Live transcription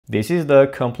This is the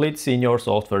complete senior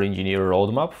software engineer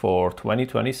roadmap for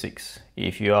 2026.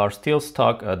 If you are still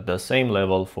stuck at the same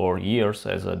level for years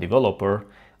as a developer,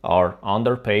 are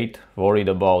underpaid, worried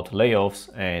about layoffs,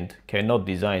 and cannot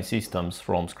design systems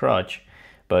from scratch,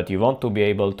 but you want to be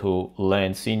able to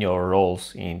land senior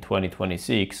roles in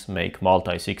 2026, make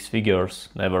multi-six figures,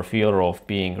 never fear of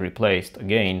being replaced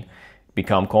again,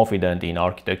 become confident in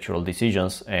architectural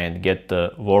decisions, and get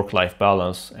the work-life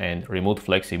balance and remote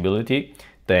flexibility,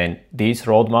 then this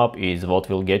roadmap is what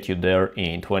will get you there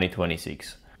in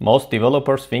 2026. Most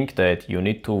developers think that you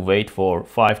need to wait for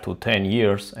 5 to 10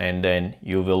 years and then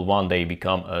you will one day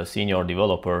become a senior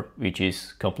developer, which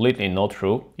is completely not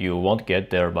true. You won't get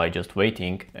there by just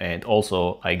waiting. And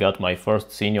also, I got my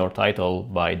first senior title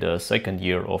by the second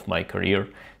year of my career.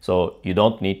 So you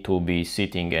don't need to be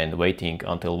sitting and waiting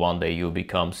until one day you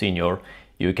become senior.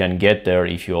 You can get there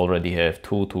if you already have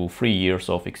 2 to 3 years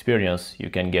of experience.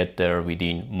 You can get there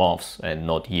within months and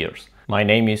not years. My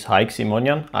name is Haik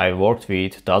Simonian. I worked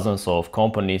with dozens of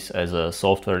companies as a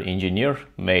software engineer,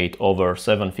 made over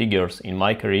 7 figures in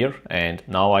my career, and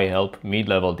now I help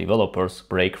mid-level developers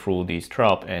break through this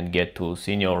trap and get to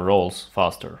senior roles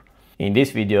faster. In this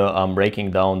video, I'm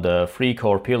breaking down the 3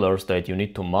 core pillars that you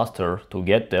need to master to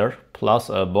get there, plus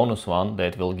a bonus one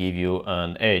that will give you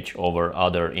an edge over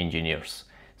other engineers.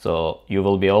 So you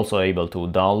will be also able to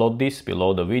download this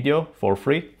below the video for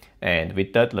free. And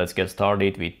with that, let's get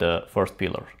started with the first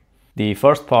pillar. The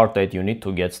first part that you need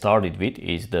to get started with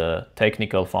is the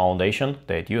technical foundation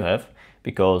that you have,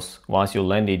 because once you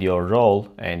landed your role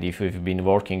and if you've been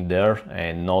working there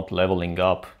and not leveling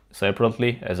up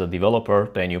separately as a developer,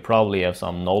 then you probably have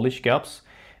some knowledge gaps.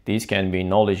 These can be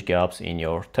knowledge gaps in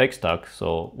your tech stack,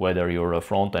 so whether you're a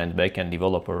front-end, back-end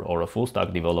developer or a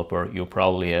full-stack developer, you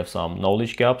probably have some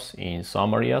knowledge gaps in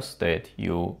some areas that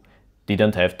you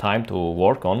didn't have time to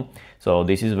work on. So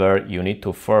this is where you need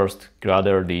to first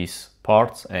gather these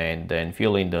parts and then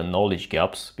fill in the knowledge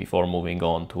gaps before moving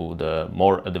on to the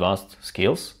more advanced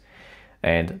skills.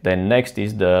 And then next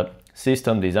is the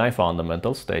system design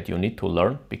fundamentals that you need to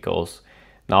learn, because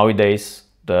nowadays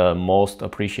the most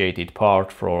appreciated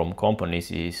part from companies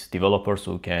is developers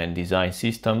who can design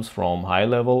systems from high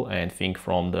level and think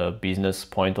from the business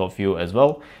point of view as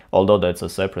well, although that's a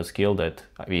separate skill that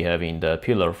we have in the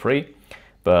pillar 3.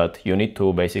 But you need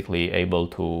to basically able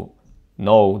to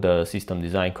know the system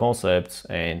design concepts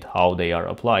and how they are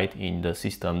applied in the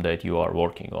system that you are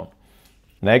working on.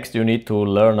 Next, you need to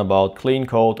learn about clean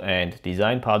code and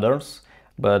design patterns.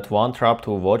 But one trap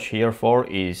to watch here for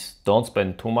is don't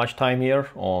spend too much time here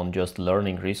on just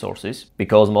learning resources,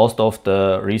 because most of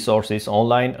the resources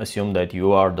online assume that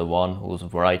you are the one who's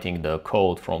writing the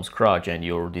code from scratch and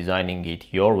you're designing it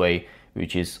your way,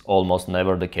 which is almost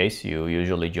never the case. You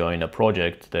usually join a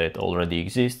project that already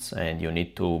exists and you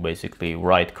need to basically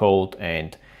write code,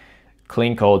 and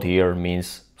clean code here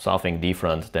means something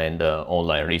different than the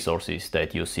online resources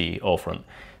that you see often.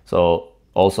 So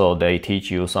also, they teach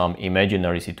you some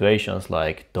imaginary situations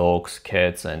like dogs,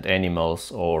 cats and animals,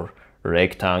 or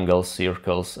rectangles,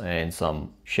 circles and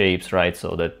some shapes, right?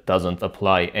 So that doesn't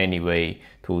apply anyway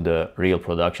to the real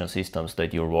production systems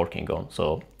that you're working on.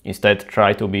 So instead,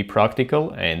 try to be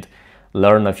practical and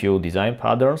learn a few design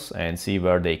patterns and see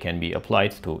where they can be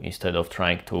applied to, instead of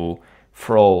trying to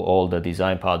throw all the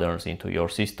design patterns into your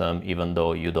system even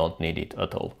though you don't need it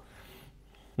at all.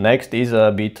 Next is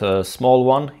a bit small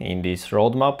one in this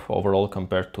roadmap overall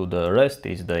compared to the rest,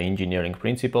 is the engineering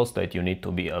principles that you need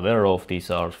to be aware of. These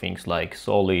are things like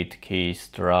solid, KISS,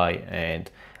 dry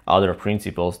and other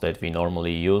principles that we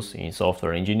normally use in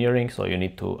software engineering. So you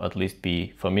need to at least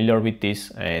be familiar with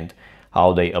this and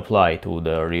how they apply to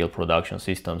the real production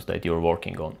systems that you're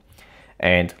working on.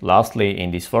 And lastly,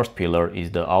 in this first pillar is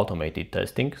the automated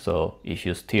testing. So if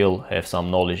you still have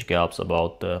some knowledge gaps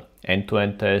about the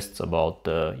end-to-end tests, about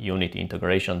the unit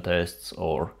integration tests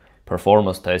or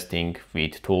performance testing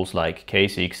with tools like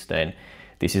K6, then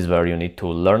this is where you need to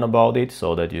learn about it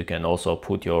so that you can also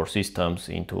put your systems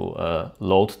into a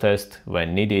load test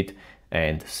when needed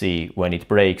and see when it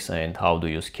breaks and how do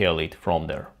you scale it from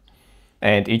there.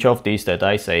 And each of these that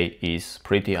I say is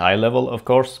pretty high level, of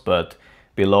course, but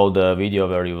below the video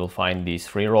where you will find this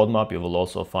free roadmap, you will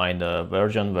also find a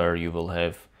version where you will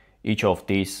have each of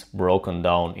these broken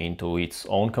down into its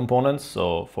own components.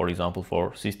 So for example,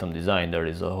 for system design, there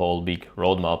is a whole big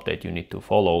roadmap that you need to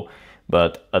follow.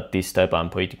 But at this step,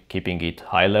 I'm keeping it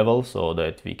high level so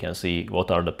that we can see what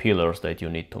are the pillars that you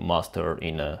need to master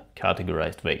in a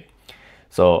categorized way.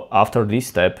 So after this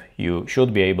step, you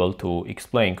should be able to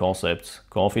explain concepts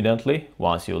confidently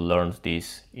once you learned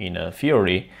this in a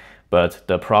theory. But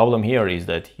the problem here is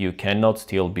that you cannot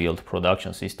still build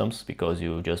production systems because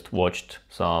you just watched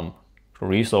some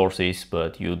resources,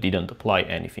 but you didn't apply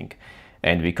anything.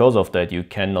 And because of that, you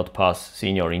cannot pass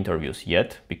senior interviews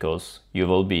yet, because you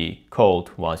will be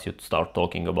called once you start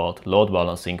talking about load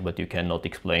balancing, but you cannot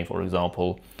explain, for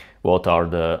example, what are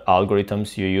the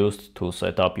algorithms you used to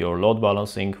set up your load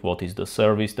balancing, what is the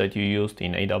service that you used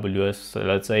in AWS,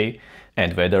 let's say,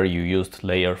 and whether you used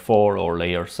layer 4 or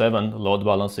layer 7 load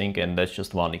balancing. And that's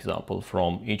just one example.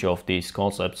 From each of these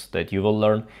concepts that you will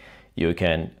learn, you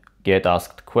can get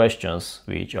asked questions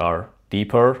which are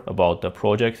deeper about the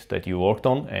project that you worked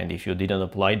on, and if you didn't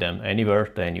apply them anywhere,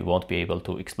 then you won't be able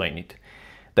to explain it.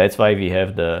 That's why we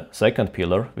have the second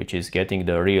pillar, which is getting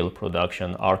the real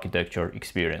production architecture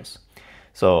experience.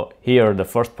 So here the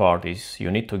first part is you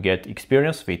need to get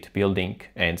experience with building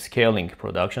and scaling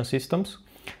production systems,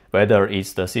 whether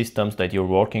it's the systems that you're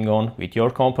working on with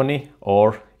your company,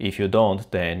 or if you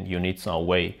don't, then you need some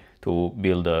way to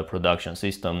build a production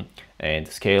system and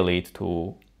scale it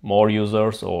to more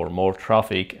users or more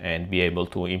traffic and be able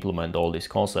to implement all these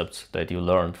concepts that you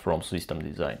learned from system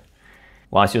design.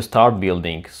 Once you start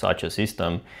building such a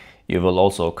system, you will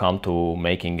also come to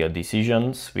making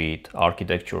decisions with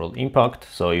architectural impact.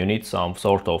 So you need some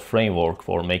sort of framework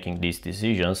for making these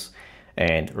decisions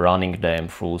and running them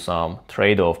through some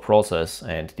trade-off process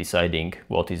and deciding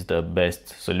what is the best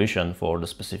solution for the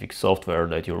specific software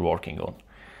that you're working on.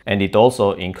 And it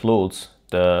also includes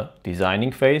the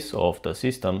designing phase of the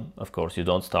system. Of course, you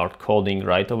don't start coding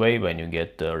right away when you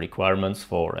get the requirements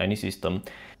for any system.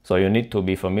 So you need to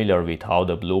be familiar with how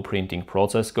the blueprinting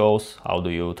process goes, how do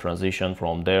you transition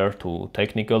from there to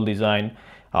technical design,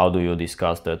 how do you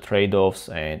discuss the trade-offs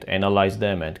and analyze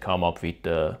them and come up with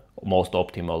the most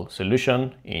optimal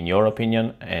solution in your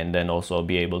opinion, and then also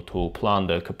be able to plan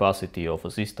the capacity of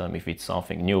a system if it's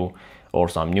something new or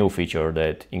some new feature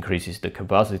that increases the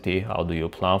capacity. How do you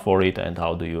plan for it and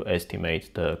how do you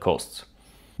estimate the costs?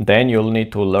 Then you'll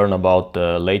need to learn about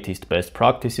the latest best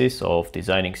practices of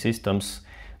designing systems.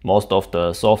 Most of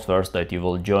the softwares that you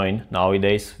will join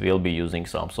nowadays will be using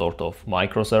some sort of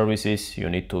microservices. You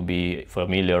need to be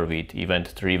familiar with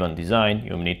event-driven design.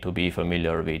 You need to be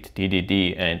familiar with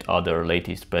TDD and other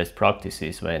latest best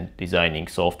practices when designing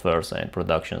softwares and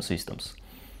production systems.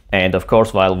 And of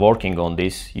course, while working on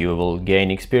this, you will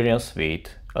gain experience with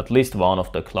at least one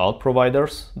of the cloud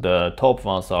providers. The top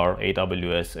ones are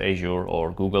AWS, Azure,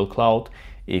 or Google Cloud.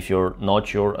 If you're not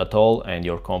sure at all and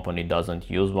your company doesn't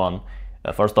use one,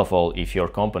 first of all, if your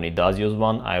company does use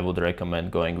one, I would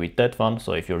recommend going with that one.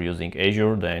 So if you're using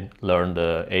Azure, then learn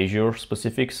the Azure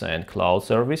specifics and cloud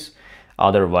service.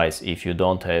 Otherwise, if you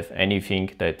don't have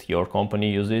anything that your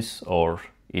company uses, or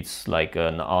it's like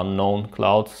an unknown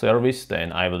cloud service,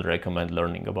 then I would recommend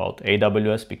learning about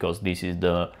AWS, because this is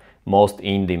the most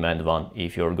in-demand one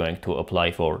if you're going to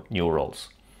apply for new roles.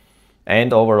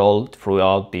 And overall,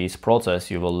 throughout this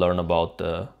process, you will learn about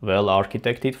the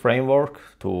well-architected framework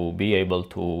to be able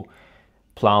to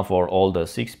plan for all the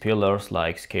 6 pillars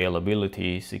like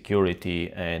scalability,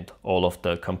 security, and all of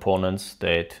the components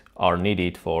that are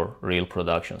needed for real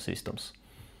production systems.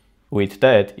 With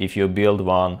that, if you build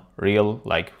one real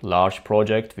large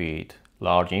project with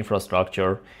large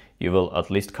infrastructure, you will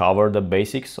at least cover the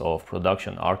basics of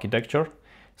production architecture.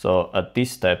 So at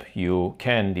this step, you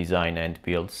can design and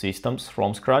build systems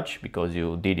from scratch because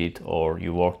you did it or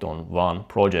you worked on one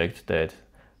project that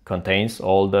contains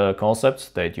all the concepts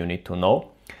that you need to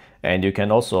know. And you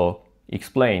can also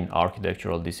explain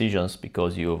architectural decisions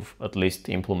because you've at least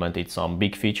implemented some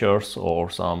big features or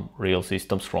some real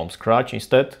systems from scratch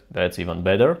instead. That's even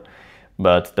better.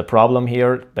 But the problem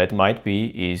here that might be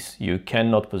is you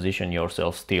cannot position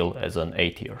yourself still as an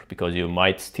A tier, because you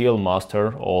might still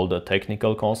master all the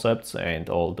technical concepts and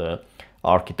all the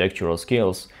architectural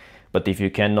skills. But if you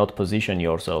cannot position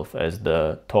yourself as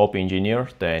the top engineer,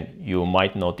 then you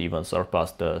might not even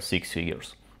surpass the 6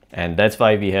 figures. And that's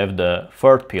why we have the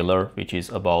third pillar, which is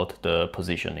about the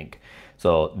positioning.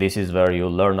 So this is where you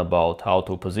learn about how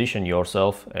to position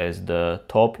yourself as the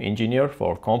top engineer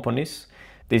for companies.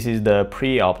 This is the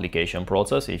pre-application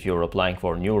process. If you're applying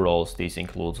for new roles, this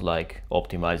includes like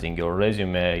optimizing your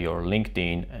resume, your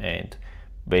LinkedIn, and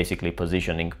basically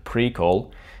positioning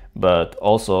pre-call. But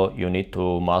also you need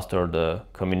to master the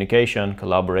communication,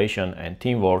 collaboration, and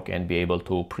teamwork and be able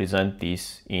to present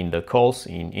this in the calls,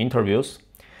 in interviews.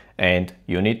 And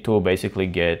you need to basically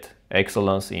get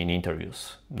excellence in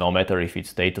interviews, no matter if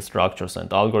it's data structures and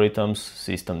algorithms,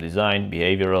 system design,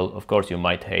 behavioral. Of course, you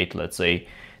might hate, let's say,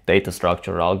 data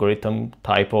structure algorithm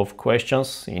type of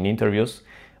questions in interviews,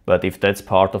 But if that's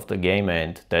part of the game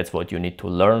and that's what you need to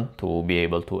learn to be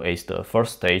able to ace the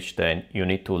first stage, then you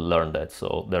need to learn that.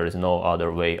 So there is no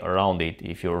other way around it.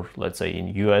 If you're, let's say,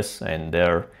 in US and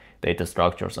their data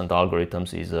structures and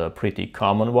algorithms is a pretty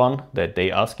common one that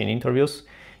they ask in interviews,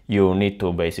 you need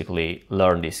to basically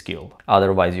learn this skill.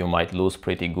 Otherwise, you might lose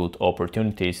pretty good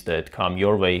opportunities that come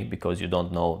your way because you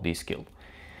don't know this skill.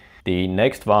 The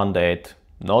next one that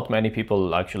not many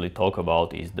people actually talk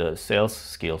about is the sales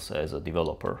skills as a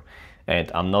developer.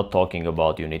 And I'm not talking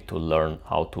about you need to learn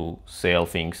how to sell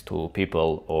things to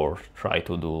people or try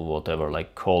to do whatever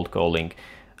like cold calling.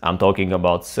 I'm talking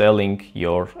about selling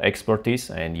your expertise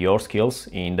and your skills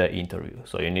in the interview.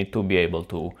 So you need to be able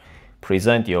to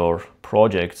present your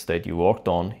projects that you worked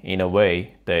on in a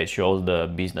way that shows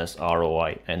the business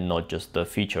ROI and not just the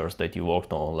features that you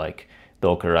worked on, like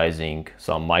Dockerizing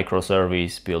some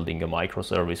microservice, building a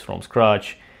microservice from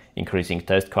scratch, increasing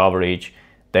test coverage.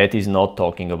 That is not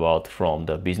talking about from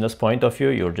the business point of view.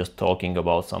 You're just talking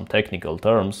about some technical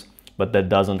terms, but that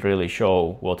doesn't really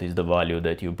show what is the value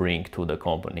that you bring to the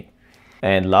company.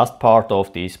 And last part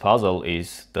of this puzzle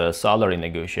is the salary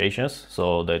negotiations,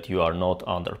 so that you are not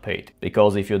underpaid.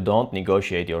 Because if you don't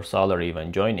negotiate your salary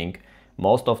when joining,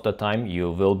 most of the time you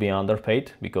will be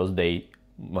underpaid because they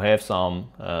have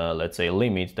some, let's say,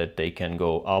 limit that they can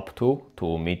go up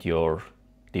to meet your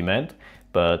demand.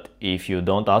 But if you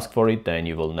don't ask for it, then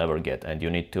you will never get, and you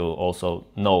need to also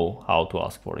know how to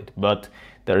ask for it. But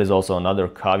there is also another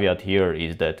caveat here,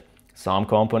 is that some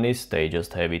companies, they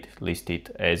just have it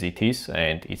listed as it is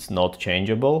and it's not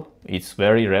changeable. It's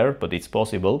very rare, but it's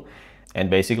possible. And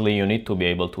basically you need to be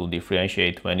able to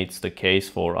differentiate when it's the case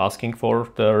for asking for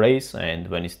the raise and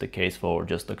when it's the case for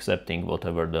just accepting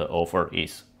whatever the offer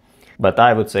is. But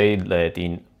I would say that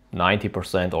in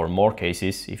 90% or more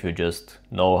cases, if you just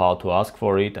know how to ask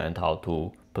for it and how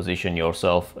to position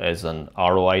yourself as an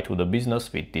ROI to the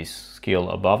business with this skill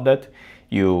above that,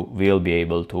 you will be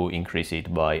able to increase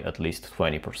it by at least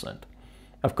 20%.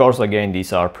 Of course, again,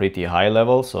 these are pretty high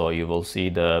level, so you will see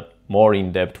the more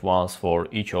in-depth ones for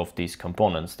each of these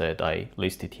components that I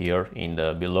listed here in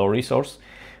the below resource.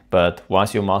 But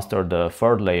once you master the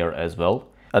third layer as well,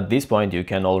 at this point you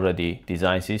can already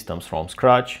design systems from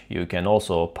scratch. You can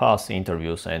also pass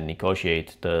interviews and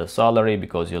negotiate the salary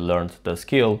because you learned the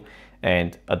skill.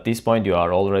 And at this point you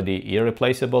are already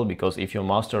irreplaceable, because if you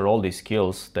master all these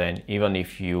skills, then even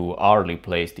if you are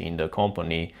replaced in the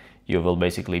company, you will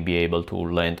basically be able to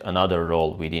land another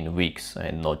role within weeks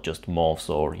and not just months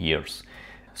or years.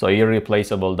 So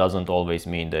irreplaceable doesn't always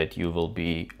mean that you will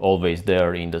be always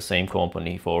there in the same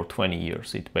company for 20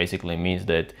 years. It basically means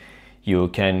that you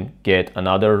can get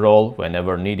another role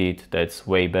whenever needed that's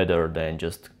way better than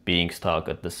just being stuck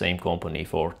at the same company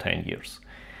for 10 years.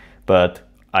 But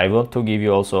I want to give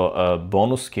you also a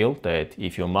bonus skill that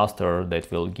if you master, that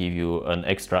will give you an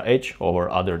extra edge over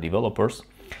other developers.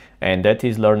 And that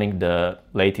is learning the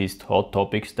latest hot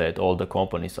topics that all the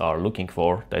companies are looking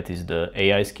for. That is the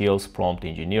AI skills, prompt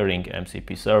engineering,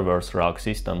 MCP servers, RAG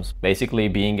systems. Basically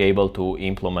being able to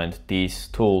implement these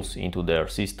tools into their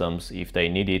systems if they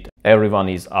need it. Everyone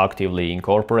is actively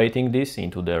incorporating this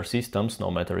into their systems,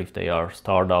 no matter if they are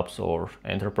startups or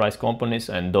enterprise companies.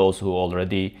 And those who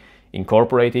already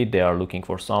incorporate it, they are looking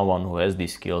for someone who has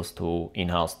these skills to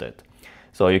enhance that.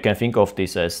 So you can think of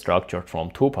this as structured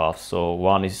from two paths. So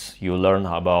one is you learn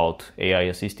about AI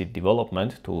assisted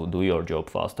development to do your job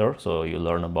faster. So you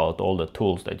learn about all the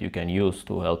tools that you can use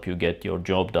to help you get your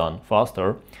job done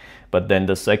faster. But then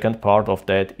the second part of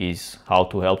that is how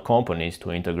to help companies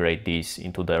to integrate these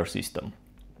into their system.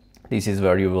 This is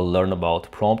where you will learn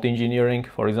about prompt engineering,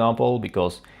 for example,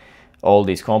 because all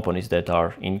these companies that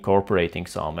are incorporating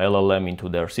some LLM into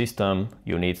their system,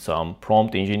 you need some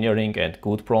prompt engineering and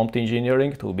good prompt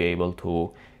engineering to be able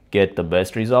to get the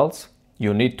best results.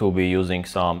 You need to be using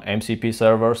some MCP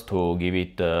servers to give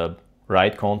it the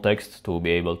right context to be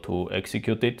able to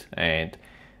execute it. And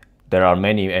there are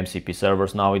many MCP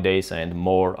servers nowadays and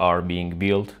more are being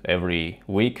built every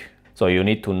week. So you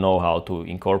need to know how to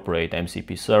incorporate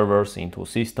MCP servers into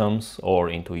systems or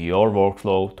into your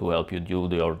workflow to help you do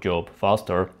your job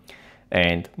faster.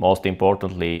 And most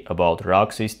importantly, about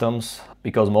RAG systems,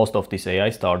 because most of these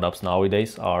AI startups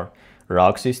nowadays are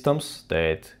RAG systems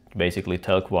that basically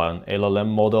take one LLM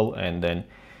model and then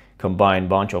combine a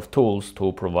bunch of tools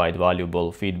to provide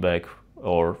valuable feedback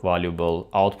or valuable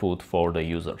output for the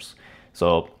users.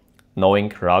 So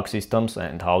knowing RAG systems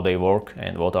and how they work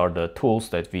and what are the tools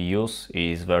that we use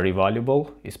is very valuable,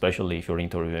 especially if you're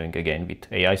interviewing again with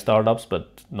AI startups.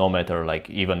 But no matter, like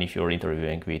even if you're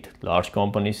interviewing with large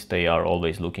companies, they are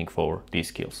always looking for these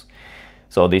skills.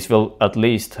 So this will at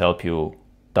least help you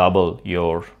double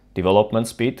your development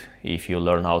speed if you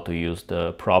learn how to use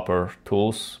the proper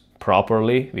tools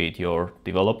properly with your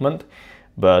development,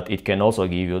 but it can also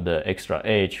give you the extra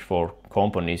edge for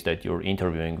companies that you're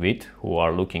interviewing with who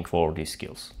are looking for these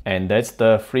skills. And that's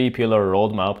the 3-pillar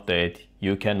roadmap that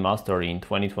you can master in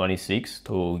 2026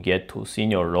 to get to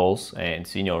senior roles and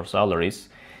senior salaries.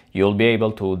 You'll be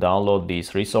able to download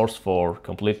this resource for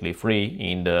completely free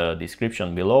in the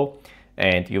description below.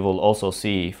 And you will also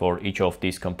see for each of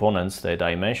these components that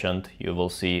I mentioned, you will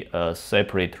see a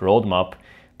separate roadmap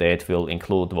that will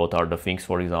include what are the things,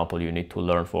 for example, you need to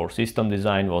learn for system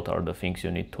design, what are the things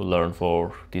you need to learn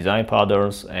for design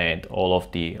patterns, and all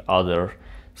of the other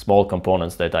small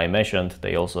components that I mentioned.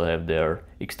 They also have their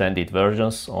extended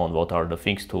versions on what are the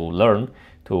things to learn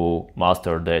to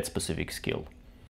master that specific skill.